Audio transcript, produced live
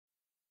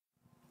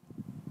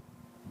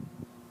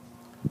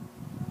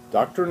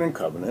Doctrine and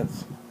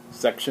Covenants,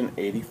 Section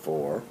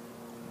 84,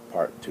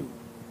 Part 2.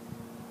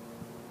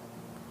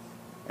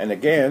 And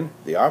again,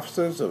 the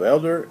offices of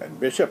elder and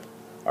bishop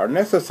are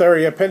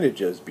necessary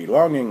appendages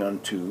belonging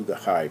unto the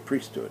high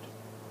priesthood.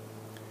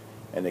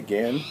 And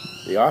again,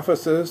 the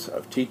offices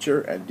of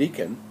teacher and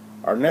deacon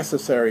are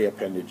necessary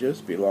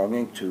appendages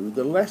belonging to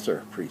the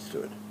lesser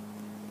priesthood,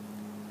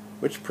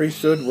 which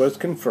priesthood was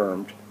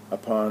confirmed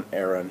upon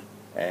Aaron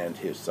and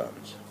his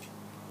sons.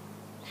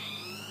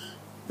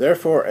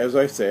 Therefore, as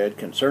I said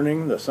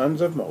concerning the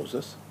sons of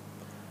Moses,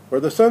 for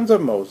the sons of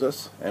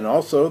Moses, and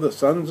also the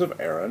sons of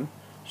Aaron,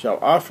 shall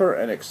offer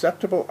an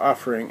acceptable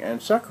offering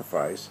and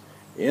sacrifice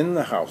in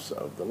the house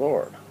of the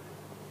Lord,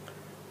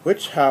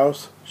 which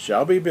house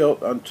shall be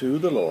built unto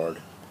the Lord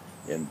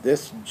in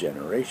this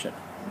generation,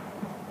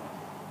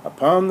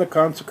 upon the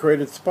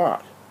consecrated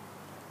spot,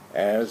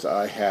 as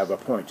I have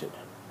appointed.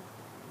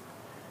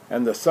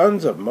 And the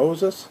sons of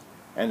Moses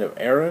and of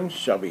Aaron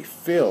shall be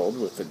filled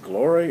with the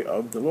glory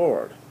of the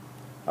Lord,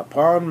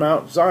 upon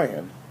Mount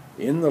Zion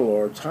in the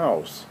Lord's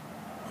house,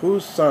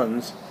 whose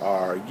sons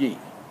are ye,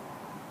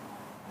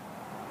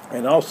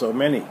 and also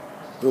many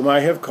whom I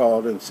have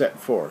called and set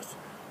forth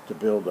to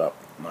build up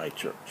my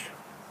church.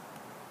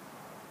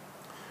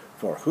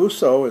 For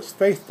whoso is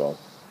faithful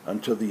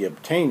unto the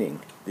obtaining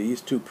these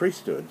two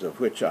priesthoods of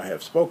which I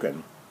have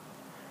spoken,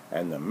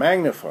 and the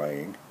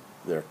magnifying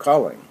their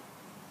calling,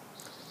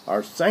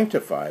 are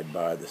sanctified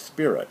by the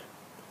Spirit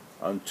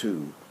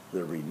unto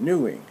the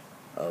renewing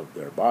of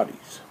their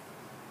bodies.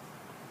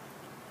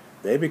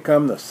 They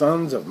become the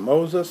sons of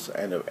Moses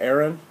and of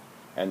Aaron,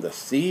 and the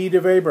seed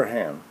of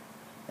Abraham,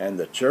 and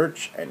the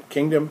church and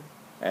kingdom,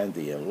 and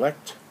the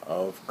elect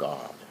of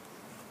God.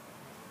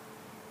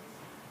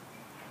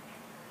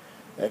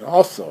 And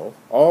also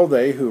all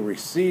they who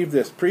receive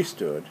this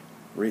priesthood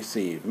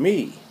receive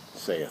me,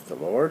 saith the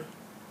Lord.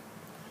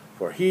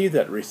 For he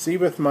that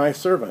receiveth my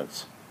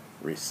servants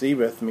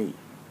receiveth me,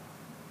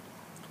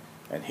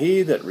 and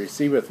he that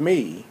receiveth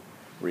me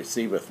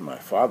receiveth my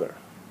Father,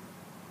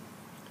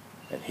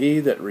 and he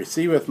that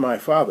receiveth my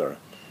Father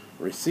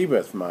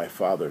receiveth my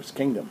Father's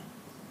kingdom.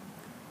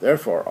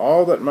 Therefore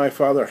all that my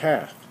Father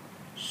hath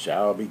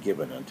shall be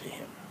given unto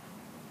him.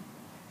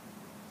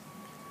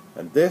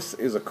 And this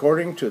is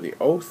according to the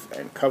oath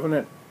and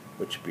covenant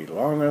which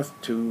belongeth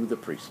to the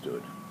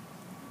priesthood.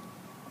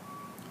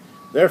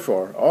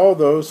 Therefore all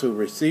those who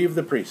receive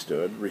the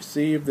priesthood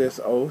receive this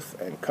oath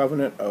and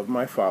covenant of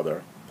my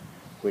Father,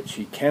 which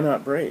he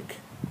cannot break,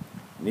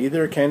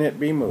 neither can it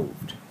be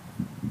moved.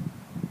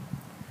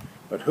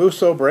 But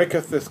whoso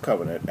breaketh this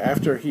covenant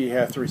after he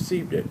hath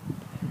received it,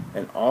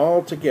 and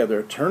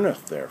altogether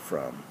turneth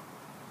therefrom,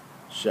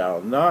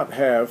 shall not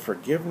have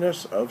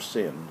forgiveness of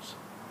sins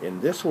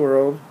in this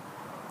world,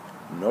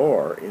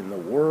 nor in the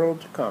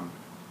world to come.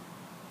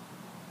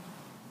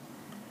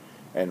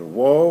 And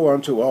woe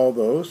unto all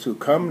those who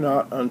come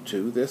not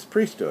unto this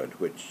priesthood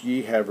which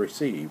ye have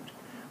received,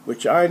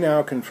 which I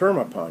now confirm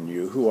upon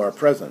you who are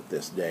present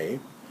this day,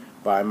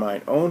 by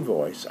mine own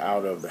voice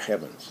out of the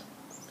heavens.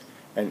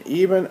 And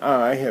even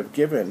I have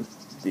given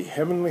the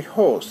heavenly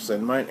hosts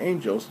and mine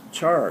angels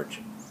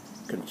charge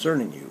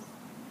concerning you.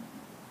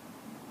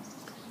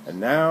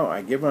 And now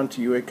I give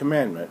unto you a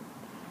commandment,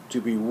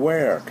 to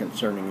beware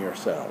concerning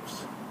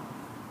yourselves,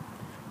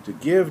 to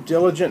give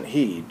diligent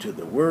heed to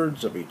the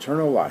words of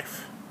eternal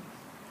life.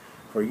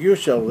 For you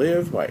shall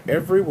live by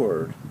every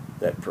word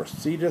that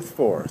proceedeth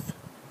forth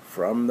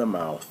from the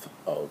mouth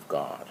of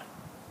God.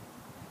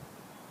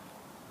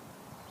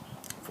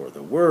 For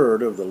the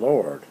word of the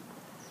Lord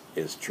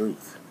is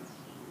truth.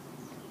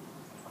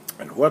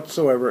 And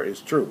whatsoever is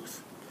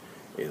truth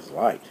is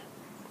light.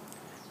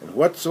 And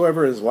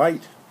whatsoever is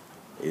light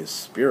is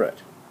spirit,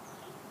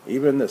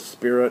 even the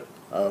Spirit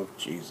of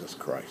Jesus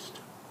Christ.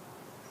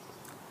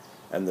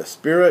 And the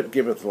Spirit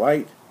giveth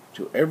light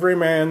to every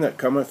man that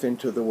cometh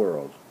into the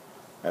world,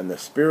 and the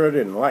Spirit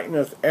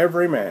enlighteneth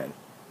every man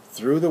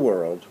through the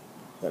world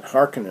that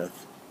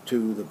hearkeneth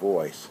to the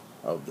voice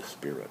of the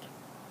Spirit.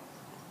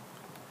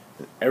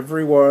 And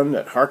every one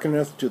that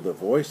hearkeneth to the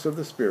voice of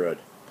the Spirit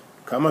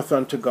cometh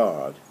unto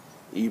God,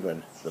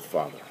 even the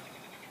Father.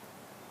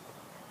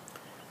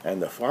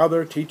 And the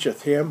Father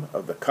teacheth him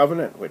of the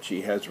covenant which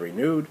he has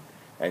renewed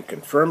and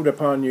confirmed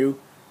upon you,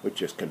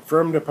 which is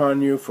confirmed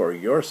upon you for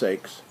your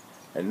sakes,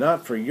 and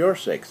not for your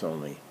sakes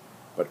only,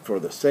 but for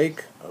the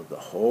sake of the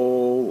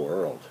whole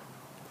world.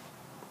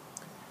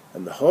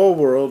 And the whole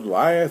world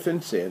lieth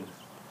in sin,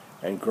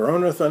 and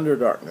groaneth under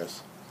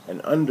darkness,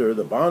 and under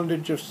the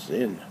bondage of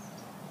sin.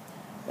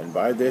 And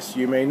by this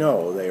you may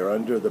know they are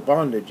under the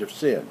bondage of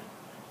sin,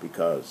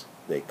 because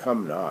they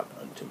come not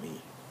unto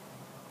me.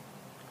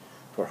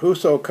 For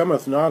whoso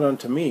cometh not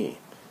unto me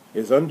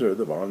is under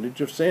the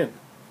bondage of sin.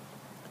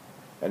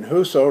 And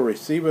whoso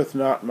receiveth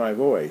not my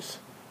voice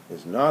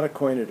is not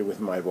acquainted with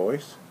my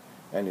voice,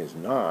 and is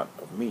not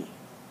of me.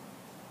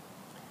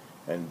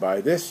 And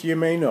by this ye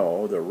may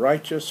know the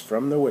righteous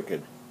from the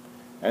wicked,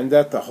 and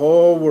that the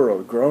whole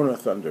world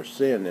groaneth under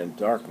sin and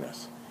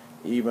darkness,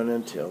 even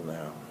until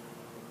now.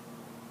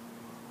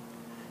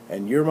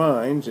 and your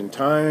minds in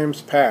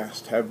times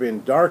past have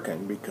been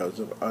darkened because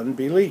of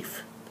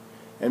unbelief,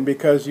 and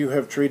because you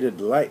have treated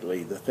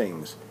lightly the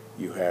things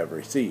you have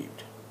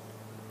received,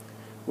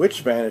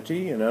 which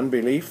vanity and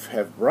unbelief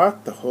have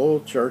brought the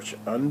whole church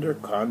under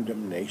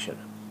condemnation.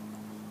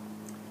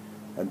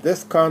 And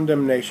this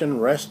condemnation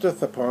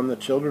resteth upon the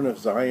children of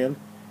Zion,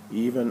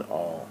 even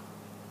all.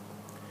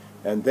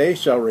 And they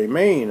shall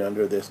remain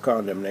under this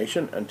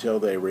condemnation until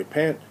they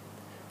repent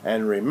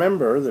and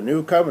remember the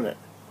new covenant,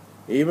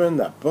 even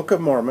the Book of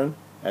Mormon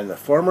and the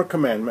former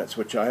commandments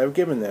which I have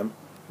given them,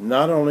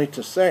 not only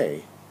to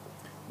say,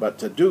 but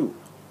to do,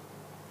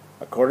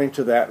 according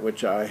to that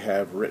which I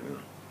have written,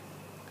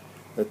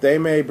 that they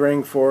may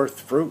bring forth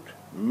fruit,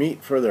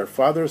 meet for their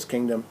Father's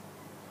kingdom.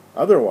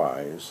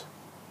 Otherwise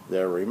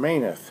there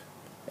remaineth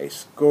a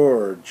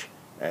scourge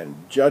and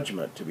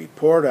judgment to be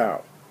poured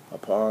out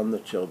upon the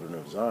children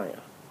of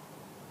Zion.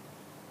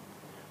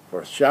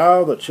 For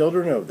shall the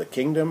children of the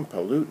kingdom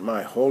pollute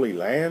my holy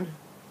land?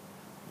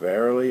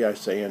 Verily I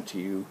say unto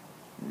you,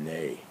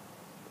 nay.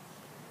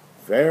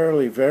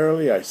 Verily,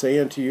 verily, I say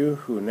unto you,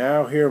 who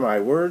now hear my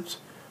words,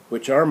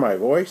 which are my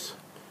voice,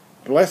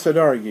 blessed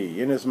are ye,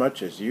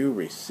 inasmuch as you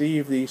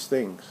receive these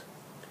things.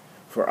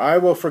 For I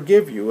will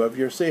forgive you of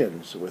your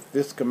sins with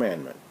this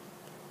commandment,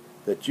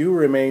 that you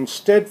remain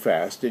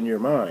steadfast in your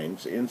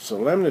minds in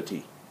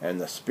solemnity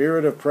and the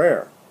spirit of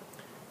prayer,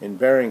 in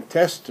bearing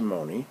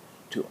testimony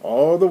to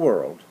all the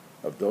world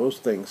of those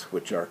things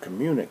which are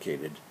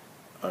communicated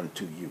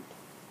unto you.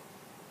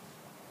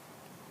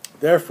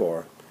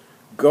 Therefore,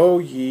 go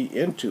ye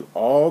into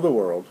all the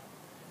world,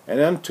 and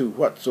unto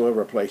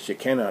whatsoever place ye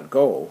cannot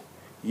go,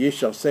 ye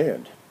shall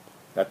send,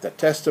 that the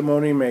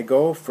testimony may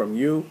go from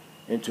you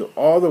into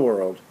all the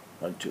world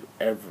unto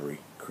every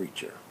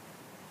creature.